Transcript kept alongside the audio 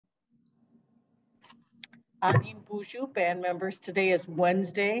Anim Buju band members, today is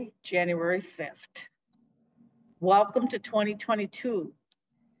Wednesday, January 5th. Welcome to 2022.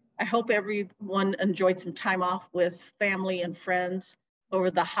 I hope everyone enjoyed some time off with family and friends over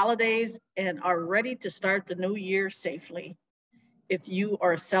the holidays and are ready to start the new year safely. If you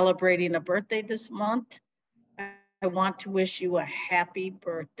are celebrating a birthday this month, I want to wish you a happy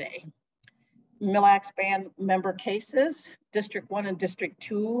birthday. Mille Lacs band member cases, District 1 and District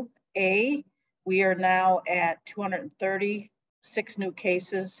 2A, we are now at 236 new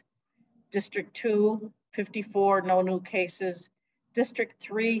cases. District 2, 54, no new cases. District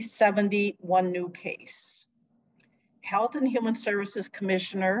 3, 71 new case. Health and Human Services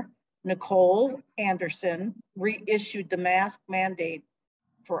Commissioner Nicole Anderson reissued the mask mandate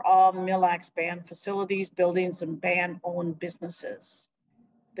for all Mille Lacs band facilities, buildings, and band-owned businesses.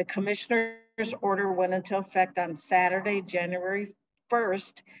 The commissioner's order went into effect on Saturday, January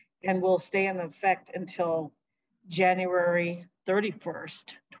 1st, and will stay in effect until January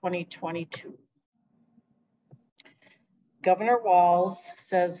 31st, 2022. Governor Walz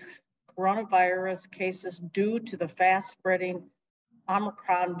says coronavirus cases due to the fast-spreading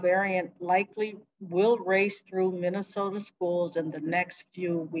Omicron variant likely will race through Minnesota schools in the next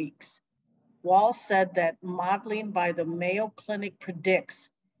few weeks. Walz said that modeling by the Mayo Clinic predicts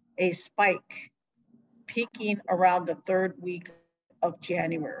a spike peaking around the third week of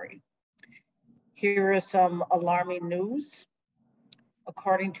January. Here is some alarming news.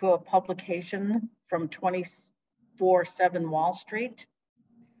 According to a publication from 24/7 Wall Street,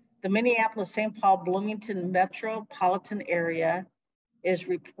 the Minneapolis-St. Paul Bloomington metropolitan area is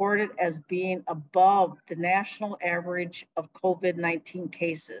reported as being above the national average of COVID-19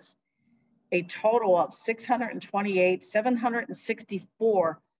 cases. A total of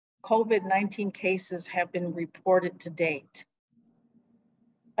 764 COVID-19 cases have been reported to date.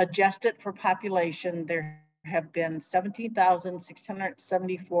 Adjusted for population, there have been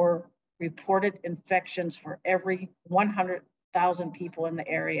 17,674 reported infections for every 100,000 people in the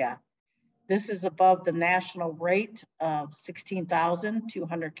area. This is above the national rate of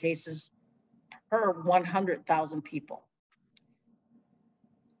 16,200 cases per 100,000 people.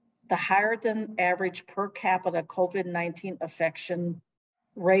 The higher than average per capita COVID-19 infection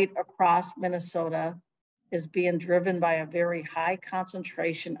rate across Minnesota is being driven by a very high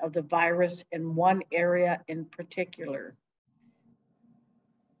concentration of the virus in one area in particular.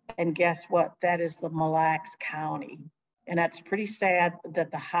 And guess what? That is the Mille Lacs County. And that's pretty sad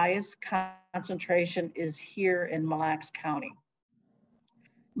that the highest concentration is here in Mille Lacs County.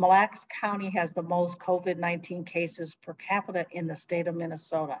 Mille Lacs County has the most COVID-19 cases per capita in the state of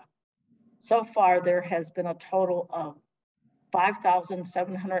Minnesota. So far, there has been a total of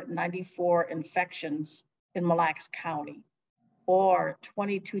 5,794 infections in Mille Lacs County, or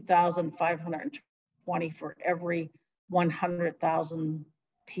 22,520 for every 100,000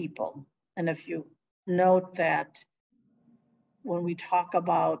 people. And if you note that when we talk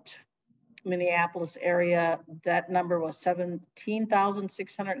about Minneapolis area, that number was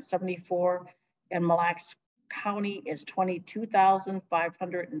 17,674, and Mille Lacs County is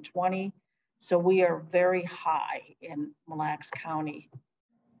 22,520. So we are very high in Mille Lacs County.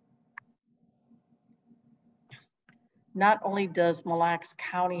 Not only does Mille Lacs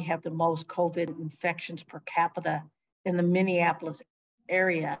County have the most COVID infections per capita in the Minneapolis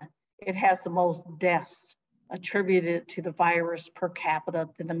area, it has the most deaths attributed to the virus per capita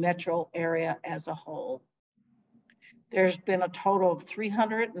in the metro area as a whole. There's been a total of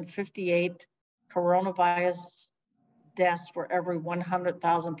 358 coronavirus deaths for every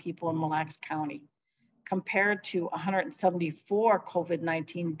 100,000 people in Mille Lacs County, compared to 174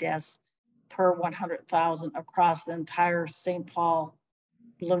 COVID-19 deaths per 100,000 across the entire St. Paul,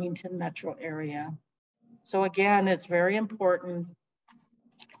 Bloomington metro area. So again, it's very important.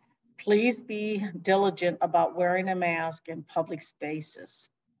 Please be diligent about wearing a mask in public spaces,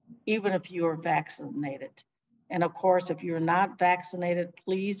 even if you are vaccinated. And of course, if you're not vaccinated,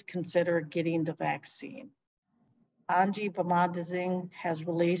 please consider getting the vaccine. Angie Bamadizing has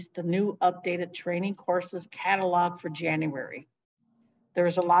released the new updated training courses catalog for January.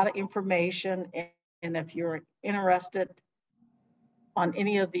 There's a lot of information, and if you're interested on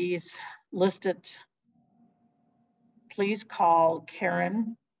any of these listed, please call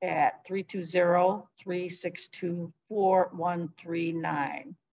Karen at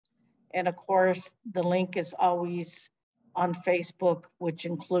 320-362-4139. And of course, the link is always on Facebook, which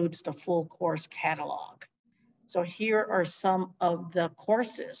includes the full course catalog. So here are some of the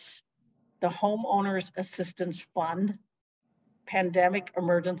courses: the Homeowners Assistance Fund, Pandemic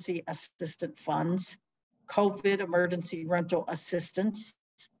Emergency Assistance Funds, COVID Emergency Rental Assistance,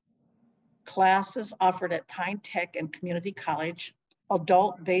 classes offered at Pine Tech and Community College,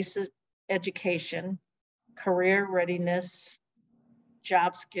 adult basic education, career readiness,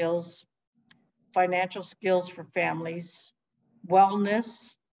 job skills, financial skills for families,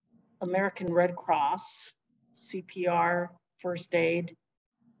 wellness, American Red Cross, CPR, first aid,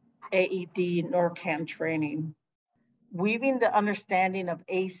 AED, NORCAN training. Weaving the understanding of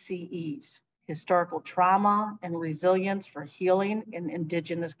ACEs, historical trauma and resilience for healing in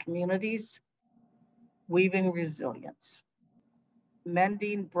Indigenous communities, weaving resilience,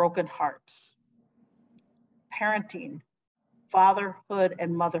 mending broken hearts, parenting, fatherhood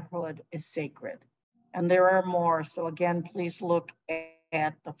and motherhood is sacred. And there are more. So again, please look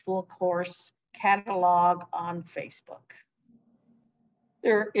at the full course catalog on Facebook.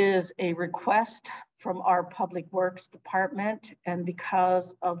 There is a request from our Public Works Department, and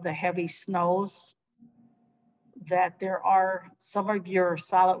because of the heavy snows, that there are some of your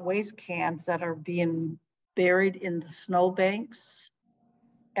solid waste cans that are being buried in the snowbanks,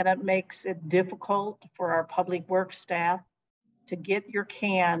 and it makes it difficult for our Public Works staff to get your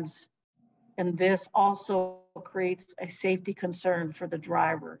cans, and this also creates a safety concern for the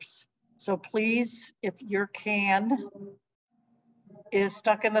drivers. So please, if your can is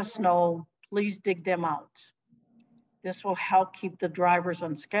stuck in the snow, please dig them out. This will help keep the drivers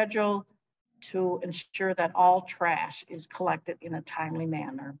on schedule to ensure that all trash is collected in a timely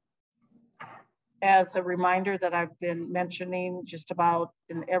manner. As a reminder that I've been mentioning just about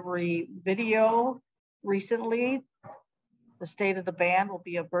in every video recently, the State of the Band will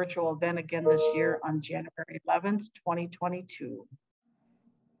be a virtual event again this year on January 11th, 2022.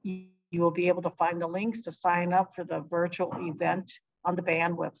 You will be able to find the links to sign up for the virtual event on the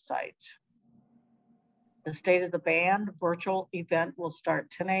band website. The State of the Band virtual event will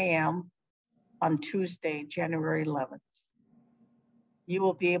start 10 a.m. on Tuesday, January 11th. You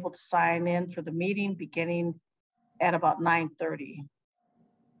will be able to sign in for the meeting beginning at about 9:30.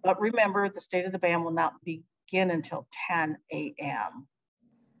 But remember, the State of the Band will not begin until 10 a.m.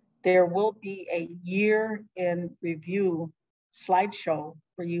 There will be a year in review slideshow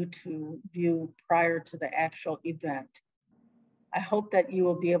for you to view prior to the actual event. I hope that you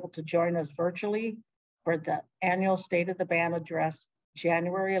will be able to join us virtually for the annual State of the Band address,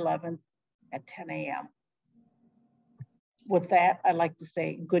 January 11th at 10 a.m. With that, I'd like to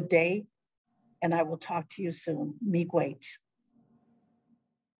say good day, and I will talk to you soon. Miigwech.